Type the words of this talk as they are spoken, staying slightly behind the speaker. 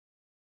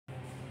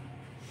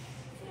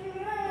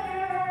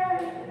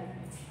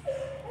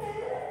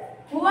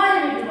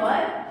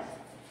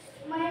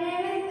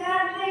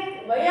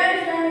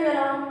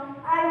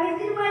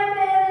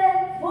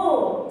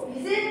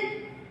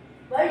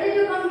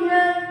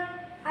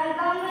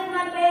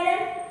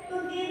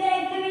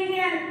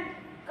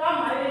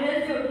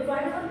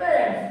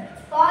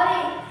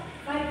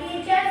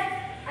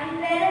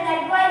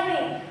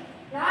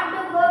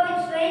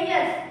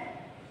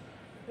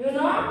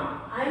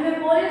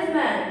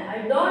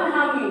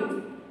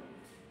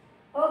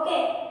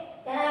Okay,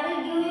 then I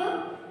will give you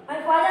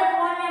my father's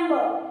phone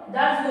number.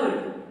 That's good.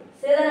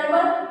 Say the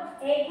number.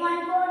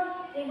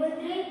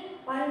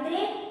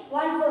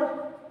 814-333-1314.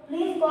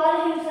 Please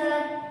call him, sir.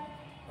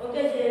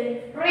 Okay, sir.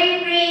 Ring.